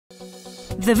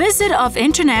The visit of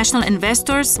international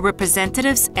investors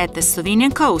representatives at the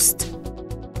Slovenian coast.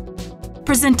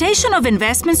 Presentation of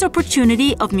investments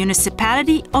opportunity of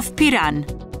municipality of Piran.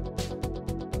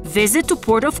 Visit to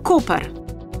Port of Koper.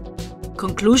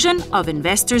 Conclusion of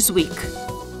Investors Week.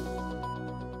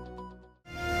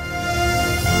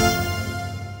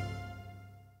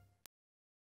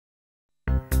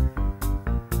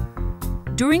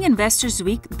 During Investors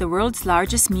Week, the world's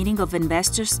largest meeting of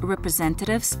investors'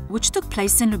 representatives, which took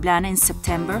place in Ljubljana in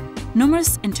September,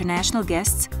 numerous international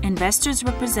guests, investors'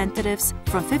 representatives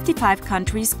from 55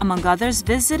 countries, among others,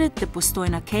 visited the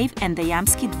Postojna cave and the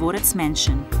Jamski Dvorec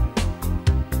Mansion.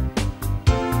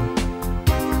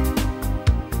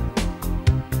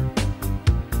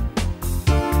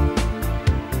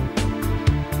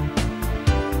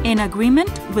 In agreement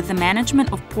with the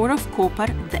management of Port of Koper,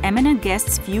 the eminent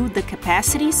guests viewed the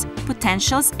capacities,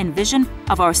 potentials and vision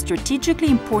of our strategically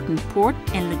important port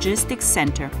and logistics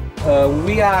center.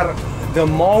 We are the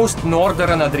most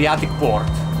northern Adriatic port.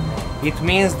 It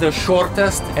means the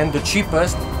shortest and the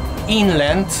cheapest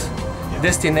inland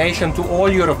destination to all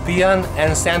European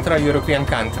and Central European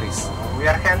countries. We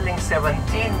are handling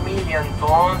 17 million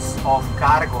tons of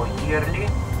cargo yearly.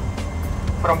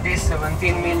 From these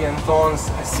 17 million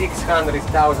tons,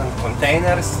 600,000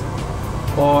 containers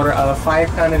or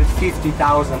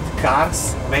 550,000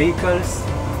 cars, vehicles.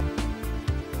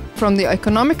 From the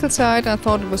economical side, I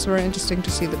thought it was very interesting to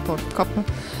see the Port of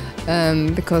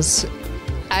Koper because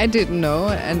I didn't know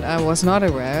and I was not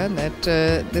aware that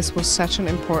this was such an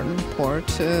important port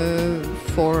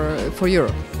for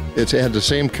Europe. It's had the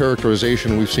same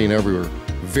characterization we've seen everywhere.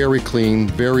 Very clean,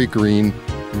 very green,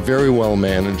 very well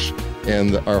managed.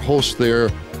 And our host there,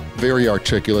 very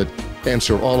articulate,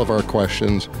 answered all of our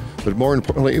questions. But more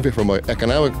importantly, from an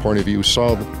economic point of view,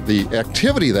 saw the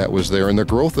activity that was there and the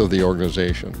growth of the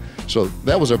organization. So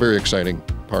that was a very exciting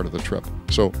part of the trip.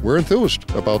 So we're enthused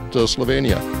about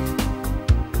Slovenia.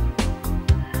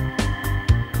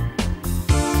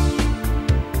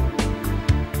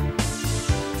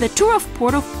 The tour of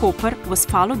Port of Koper was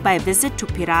followed by a visit to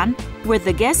Piran, where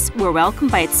the guests were welcomed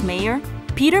by its mayor,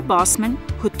 Bossman,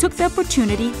 who took the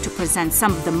opportunity to present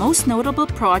some of the most notable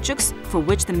projects for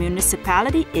which the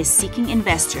municipality is seeking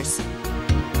investors.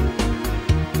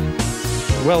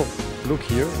 Well, look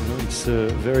here, it's a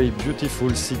very beautiful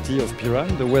city of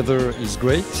Piran. The weather is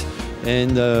great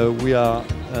and we are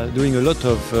doing a lot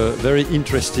of very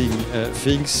interesting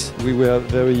things. We were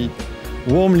very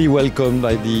warmly welcomed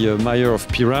by the mayor of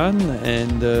Piran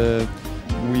and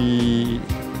we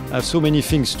have so many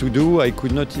things to do, I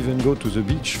could not even go to the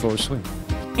beach for a swim.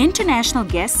 International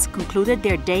guests concluded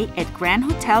their day at Grand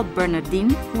Hotel Bernardin,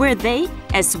 where they,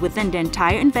 as within the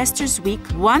entire Investors Week,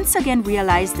 once again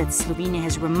realized that Slovenia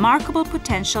has remarkable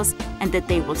potentials and that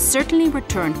they will certainly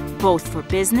return both for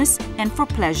business and for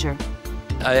pleasure.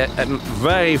 I am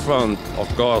very fond, of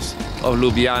course, of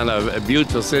Ljubljana, a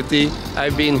beautiful city.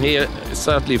 I've been here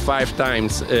certainly 5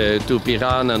 times to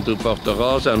Piran and to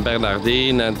Porto and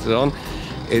Bernardin and so on.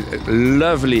 A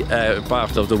lovely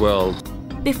part of the world.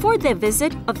 Before the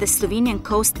visit of the Slovenian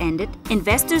coast ended,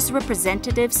 investors'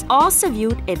 representatives also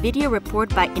viewed a video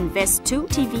report by Invest2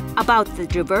 TV about the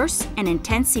diverse and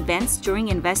intense events during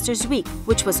Investors Week,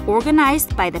 which was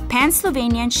organized by the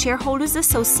Pan-Slovenian Shareholders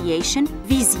Association,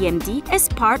 VZMD, as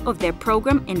part of their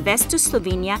program Invest to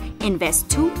Slovenia,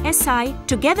 Invest2 SI,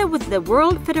 together with the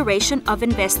World Federation of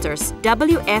Investors,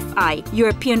 WFI,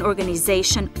 European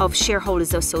Organization of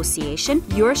Shareholders Association,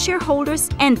 Your Shareholders,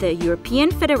 and the European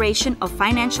Federation of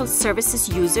Financial Services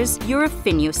Users,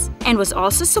 Eurofinius, and was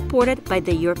also supported by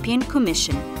the European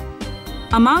Commission.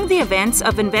 Among the events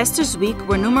of Investors Week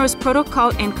were numerous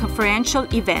protocol and conferential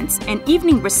events, an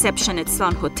evening reception at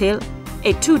Slon Hotel,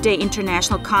 a 2-day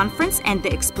international conference, and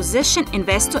the exposition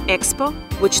Investo Expo,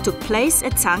 which took place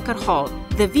at Cankar Hall.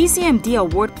 The VZMD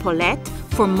Award Paulette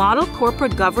for Model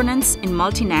Corporate Governance in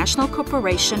Multinational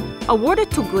Corporation,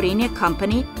 awarded to Gorenje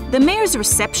Company, the Mayor's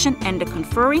reception and the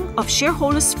conferring of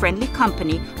Shareholders Friendly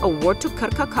Company award to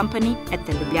Krka Company at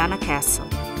the Ljubljana Castle.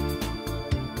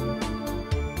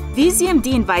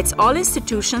 VZMD invites all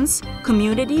institutions,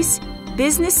 communities,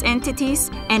 business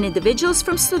entities and individuals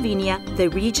from Slovenia, the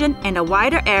region and a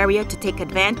wider area to take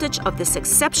advantage of this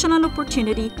exceptional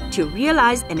opportunity to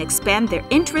realize and expand their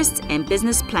interests and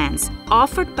business plans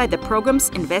offered by the programs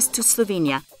Invest to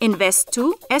Slovenia,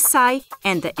 Invest2 SI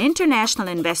and the International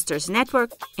Investors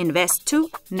Network,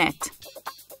 Invest2Net.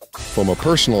 From a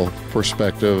personal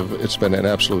perspective, it's been an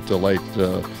absolute delight.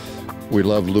 We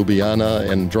love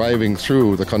Ljubljana and driving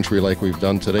through the country like we've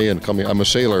done today and coming, I'm a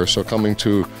sailor, so coming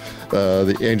to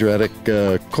the Adriatic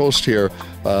coast here,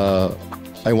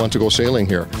 I want to go sailing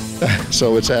here.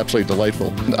 So it's absolutely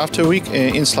delightful. After a week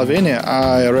in Slovenia,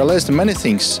 I realized many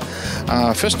things.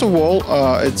 First of all,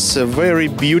 it's a very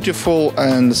beautiful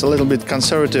and it's a little bit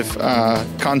conservative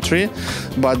country,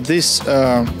 but this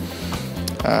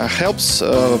helps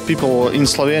people in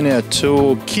Slovenia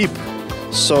to keep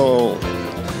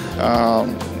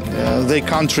their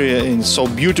country is so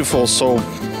beautiful, so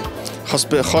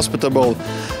hospitable,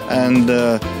 and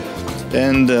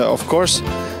of course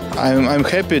I'm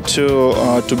happy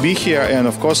to be here, and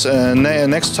of course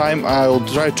next time I'll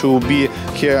try to be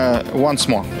here once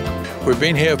more. We've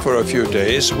been here for a few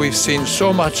days. We've seen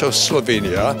so much of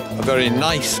Slovenia, a very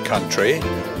nice country,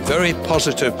 very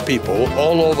positive people,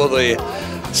 all over the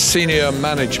senior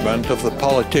management of the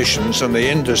politicians and the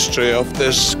industry of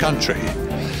this country.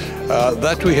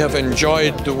 That we have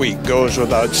enjoyed the week goes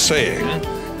without saying.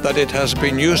 That it has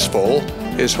been useful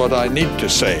is what I need to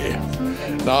say.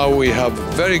 Now we have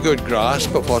very good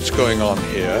grasp of what's going on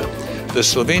here. The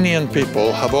Slovenian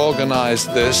people have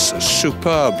organized this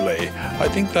superbly. I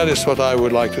think that is what I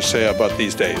would like to say about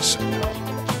these days.